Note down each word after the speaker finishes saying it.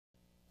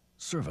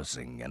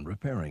servicing and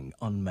repairing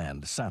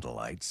unmanned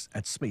satellites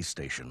at space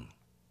station.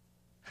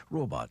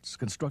 Robots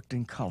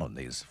constructing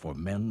colonies for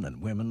men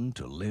and women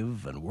to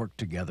live and work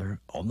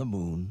together on the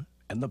moon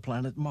and the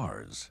planet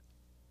Mars.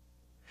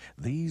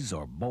 These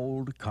are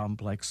bold,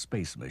 complex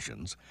space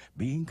missions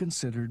being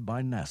considered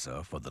by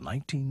NASA for the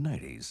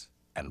 1990s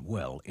and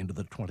well into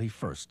the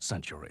 21st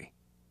century.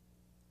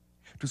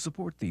 To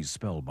support these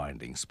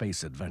spellbinding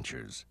space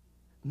adventures,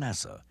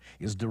 NASA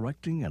is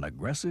directing an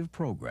aggressive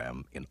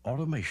program in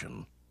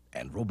automation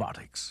and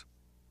robotics.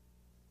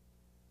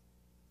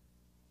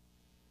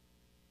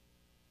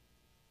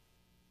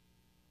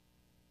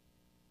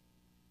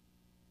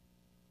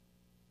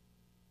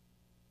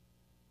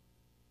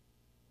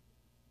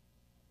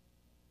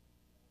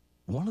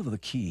 One of the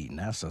key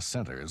NASA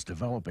centers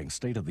developing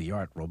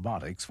state-of-the-art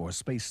robotics for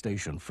Space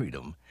Station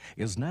Freedom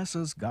is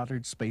NASA's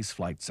Goddard Space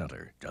Flight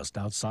Center, just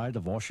outside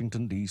of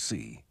Washington,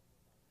 D.C.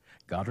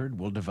 Goddard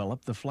will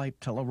develop the Flight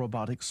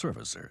Telerobotics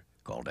Servicer,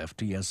 called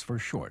FTS for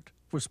short,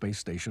 for Space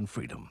Station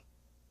Freedom.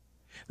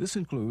 This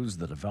includes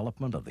the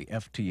development of the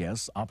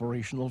FTS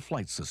Operational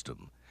Flight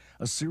System,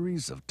 a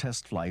series of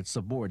test flights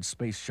aboard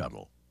Space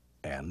Shuttle,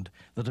 and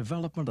the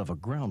development of a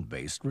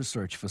ground-based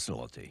research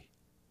facility.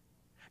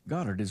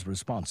 Goddard is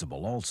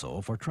responsible also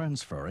for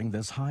transferring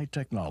this high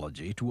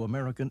technology to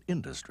American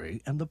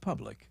industry and the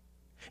public,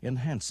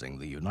 enhancing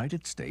the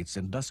United States'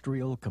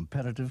 industrial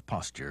competitive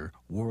posture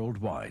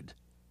worldwide.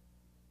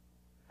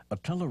 A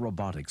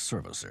telerobotics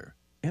servicer,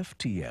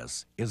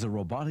 FTS is a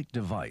robotic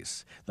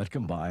device that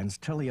combines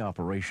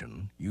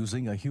teleoperation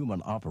using a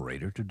human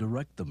operator to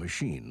direct the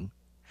machine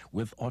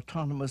with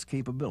autonomous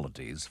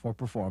capabilities for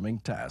performing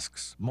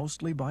tasks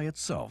mostly by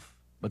itself,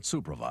 but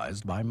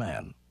supervised by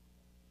man.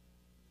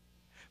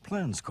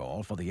 Plans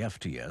call for the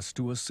FTS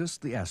to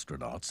assist the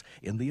astronauts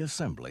in the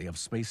assembly of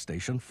Space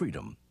Station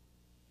Freedom.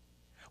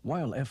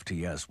 While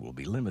FTS will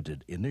be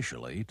limited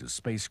initially to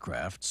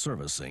spacecraft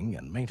servicing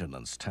and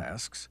maintenance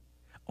tasks,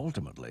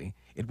 ultimately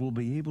it will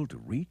be able to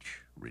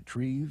reach,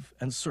 retrieve,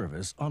 and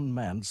service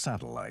unmanned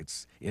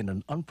satellites in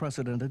an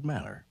unprecedented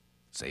manner,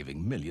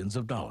 saving millions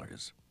of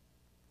dollars.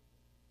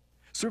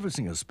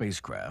 Servicing a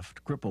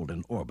spacecraft crippled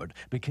in orbit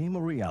became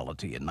a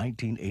reality in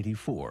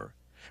 1984,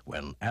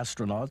 when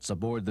astronauts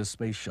aboard the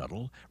Space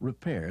Shuttle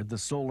repaired the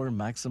Solar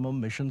Maximum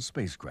Mission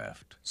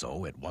spacecraft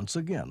so it once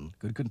again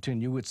could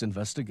continue its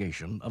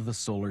investigation of the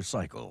solar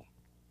cycle.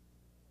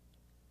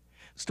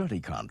 Study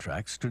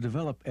contracts to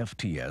develop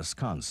FTS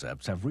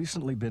concepts have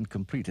recently been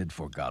completed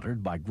for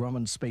Goddard by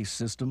Grumman Space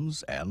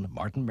Systems and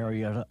Martin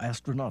Marietta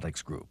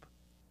Astronautics Group.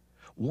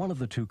 One of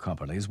the two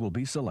companies will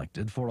be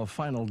selected for a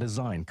final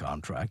design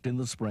contract in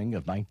the spring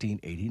of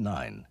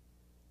 1989.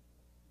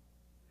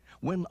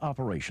 When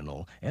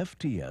operational,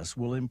 FTS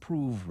will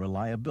improve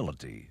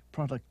reliability,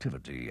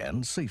 productivity,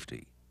 and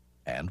safety,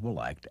 and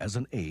will act as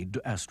an aid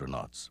to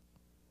astronauts.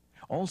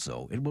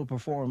 Also, it will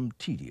perform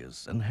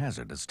tedious and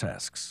hazardous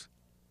tasks.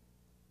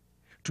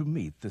 To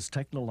meet this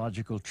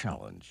technological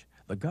challenge,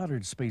 the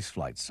Goddard Space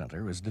Flight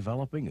Center is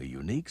developing a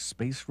unique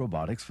space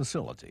robotics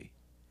facility.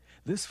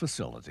 This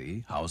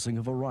facility, housing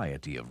a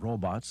variety of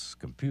robots,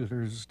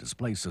 computers,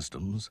 display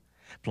systems,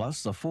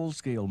 plus a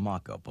full-scale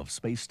mock-up of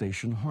space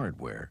station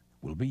hardware,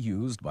 will be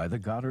used by the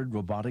Goddard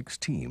Robotics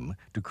team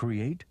to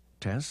create,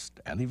 test,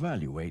 and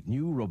evaluate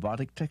new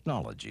robotic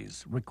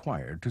technologies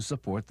required to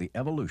support the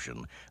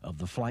evolution of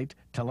the Flight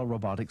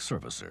Telerobotics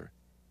Servicer.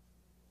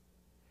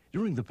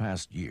 During the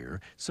past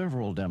year,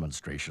 several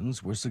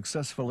demonstrations were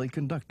successfully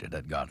conducted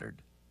at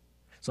Goddard.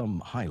 Some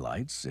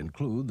highlights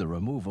include the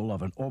removal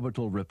of an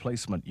orbital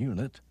replacement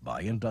unit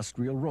by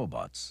industrial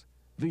robots,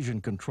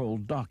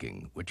 vision-controlled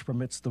docking, which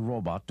permits the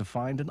robot to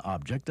find an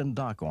object and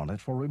dock on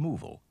it for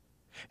removal,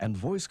 and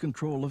voice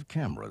control of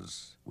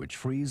cameras, which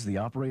frees the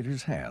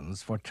operator's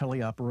hands for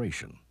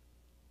teleoperation.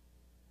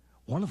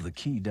 One of the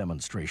key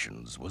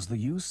demonstrations was the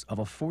use of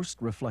a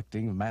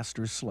forced-reflecting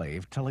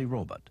master-slave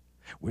telerobot,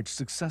 which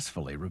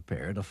successfully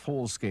repaired a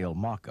full-scale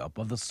mock-up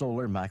of the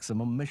Solar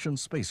Maximum Mission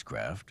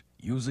spacecraft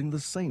using the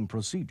same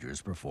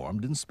procedures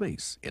performed in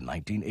space in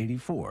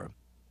 1984.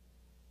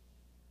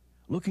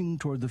 Looking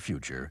toward the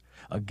future,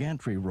 a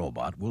gantry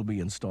robot will be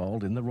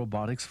installed in the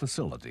robotics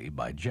facility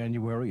by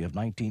January of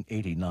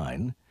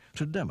 1989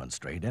 to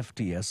demonstrate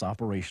FTS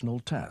operational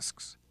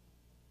tasks.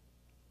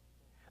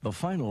 The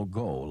final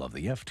goal of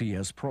the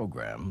FTS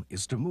program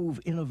is to move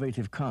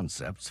innovative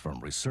concepts from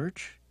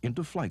research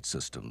into flight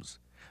systems,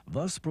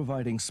 thus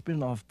providing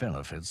spin-off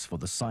benefits for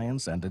the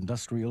science and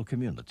industrial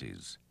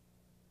communities.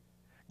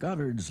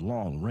 Goddard's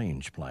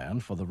long-range plan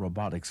for the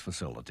robotics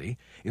facility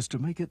is to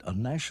make it a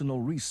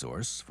national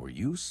resource for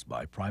use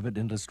by private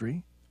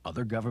industry,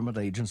 other government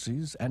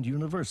agencies, and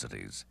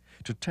universities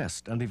to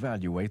test and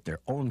evaluate their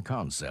own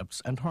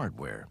concepts and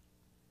hardware.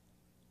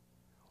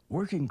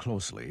 Working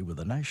closely with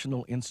the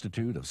National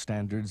Institute of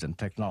Standards and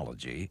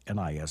Technology,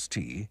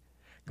 NIST,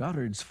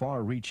 Goddard's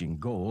far-reaching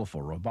goal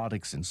for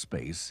robotics in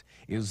space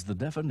is the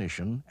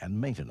definition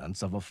and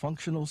maintenance of a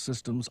functional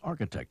systems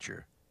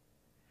architecture.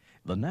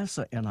 The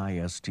NASA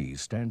NIST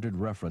Standard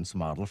Reference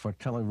Model for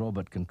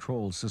Telerobot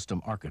Control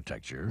System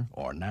Architecture,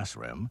 or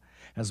NASREM,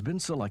 has been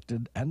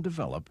selected and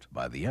developed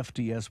by the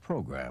FTS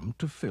program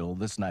to fill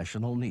this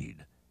national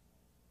need.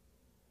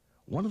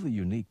 One of the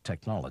unique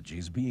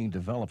technologies being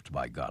developed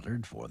by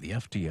Goddard for the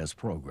FTS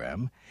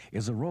program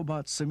is a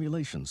robot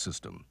simulation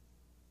system.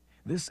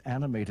 This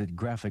animated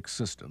graphics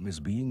system is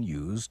being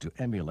used to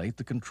emulate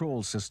the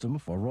control system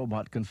for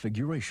robot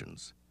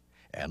configurations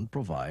and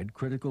provide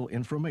critical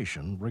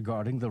information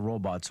regarding the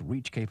robot's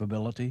reach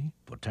capability,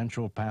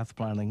 potential path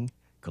planning,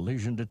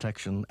 collision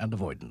detection, and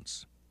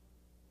avoidance.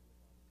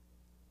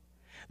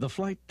 The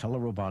Flight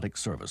Telerobotics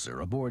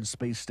Servicer aboard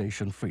Space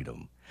Station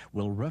Freedom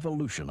will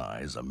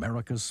revolutionize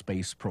America's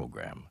space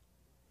program.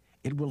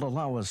 It will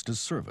allow us to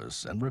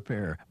service and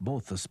repair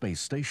both the space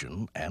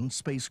station and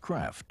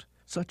spacecraft,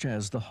 such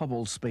as the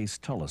Hubble Space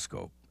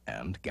Telescope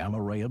and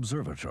Gamma Ray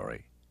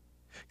Observatory,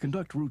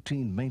 conduct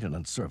routine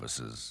maintenance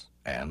services,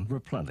 and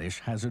replenish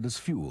hazardous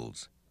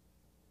fuels.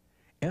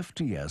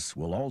 FTS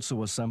will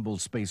also assemble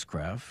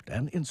spacecraft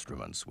and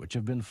instruments which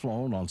have been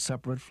flown on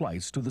separate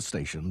flights to the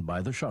station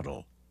by the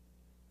shuttle.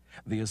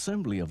 The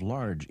assembly of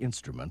large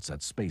instruments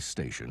at Space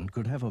Station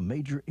could have a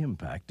major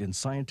impact in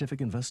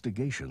scientific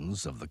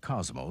investigations of the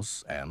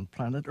cosmos and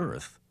planet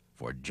Earth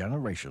for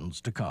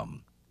generations to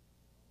come.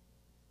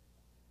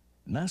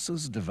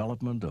 NASA's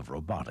development of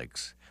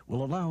robotics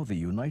will allow the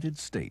United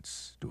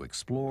States to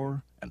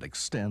explore and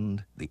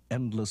extend the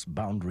endless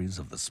boundaries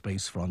of the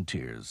space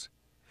frontiers,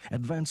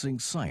 advancing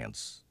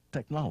science,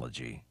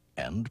 technology,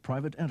 and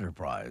private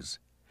enterprise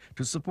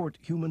to support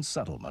human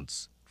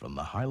settlements from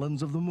the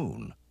highlands of the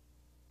Moon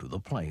to the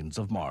plains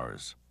of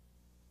Mars.